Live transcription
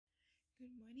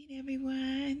Morning,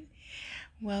 everyone.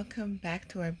 Welcome back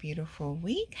to our beautiful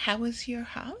week. How was your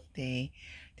holiday?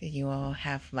 Did you all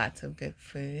have lots of good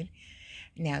food?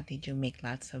 Now, did you make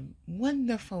lots of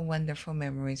wonderful, wonderful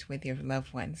memories with your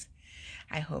loved ones?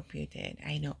 I hope you did.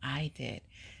 I know I did.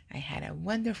 I had a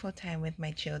wonderful time with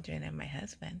my children and my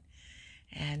husband.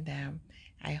 And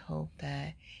I hope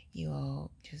that you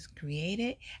all just create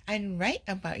it and write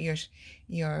about your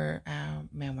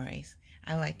memories.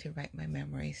 I like to write my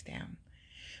memories down.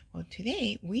 Well,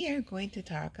 today we are going to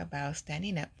talk about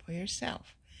standing up for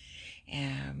yourself.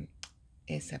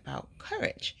 It's about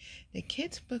courage, the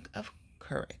kids' book of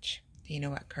courage. Do you know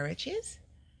what courage is?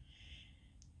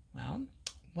 Well,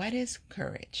 what is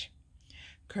courage?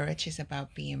 Courage is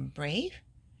about being brave.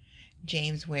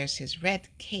 James wears his red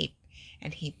cape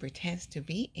and he pretends to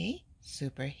be a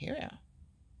superhero.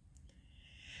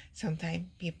 Sometimes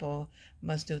people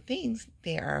must do things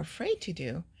they are afraid to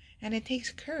do, and it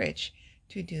takes courage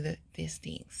to do these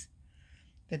things.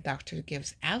 The doctor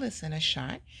gives Allison a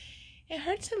shot. It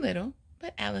hurts a little,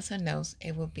 but Allison knows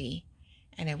it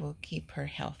will keep her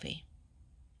healthy.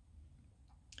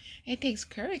 It takes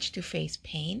courage to face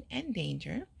pain and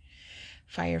danger.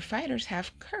 Firefighters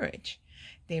have courage.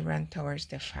 They run towards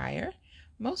the fire.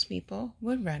 Most people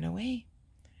would run away.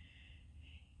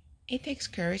 It takes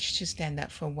courage to stand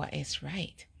up for what is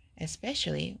right,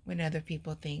 especially when other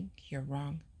people think you're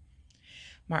wrong.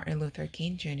 Martin Luther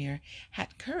King Jr.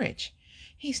 had courage.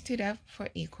 He stood up for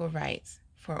equal rights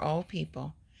for all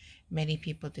people. Many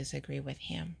people disagree with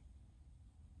him.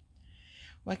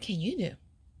 What can you do?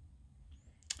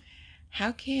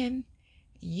 How can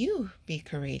you be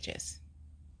courageous?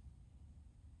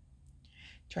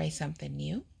 Try something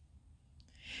new.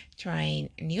 Trying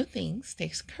new things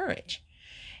takes courage.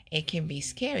 It can be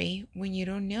scary when you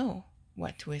don't know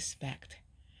what to expect.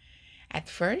 At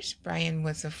first, Brian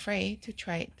was afraid to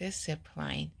try this zip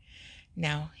line.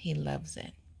 Now he loves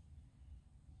it.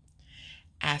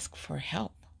 Ask for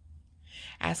help.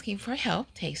 Asking for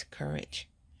help takes courage.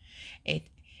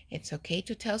 It's okay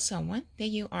to tell someone that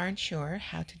you aren't sure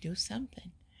how to do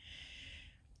something.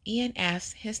 Ian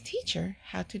asked his teacher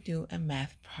how to do a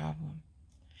math problem.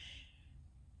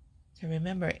 So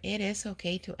remember, it is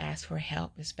okay to ask for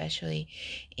help, especially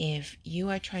if you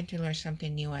are trying to learn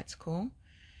something new at school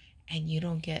and you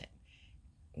don't get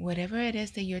whatever it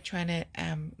is that you're trying to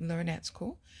learn at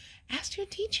school. Ask your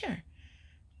teacher.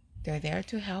 They're there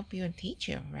to help you and teach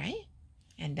you, right?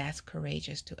 And that's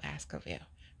courageous to ask of you,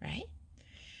 right?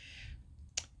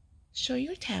 Show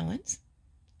your talents.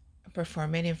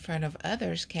 Performing in front of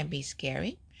others can be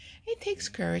scary. It takes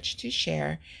courage to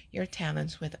share your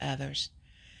talents with others.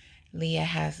 Leah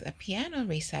has a piano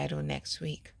recital next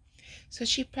week, so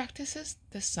she practices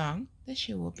the song that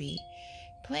she will be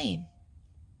playing.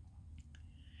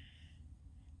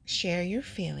 Share your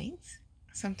feelings.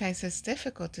 Sometimes it's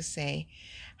difficult to say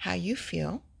how you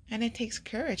feel, and it takes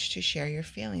courage to share your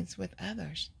feelings with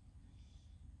others.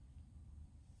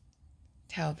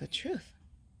 Tell the truth.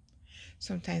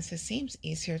 Sometimes it seems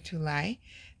easier to lie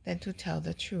than to tell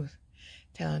the truth.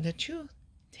 Telling the truth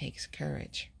takes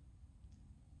courage.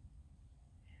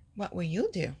 What will you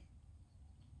do?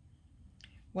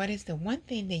 What is the one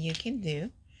thing that you can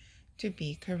do to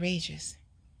be courageous?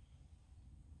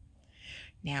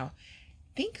 Now,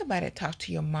 think about it. Talk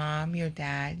to your mom, your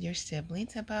dad, your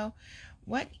siblings about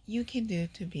what you can do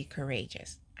to be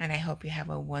courageous. And I hope you have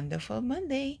a wonderful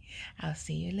Monday. I'll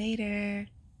see you later.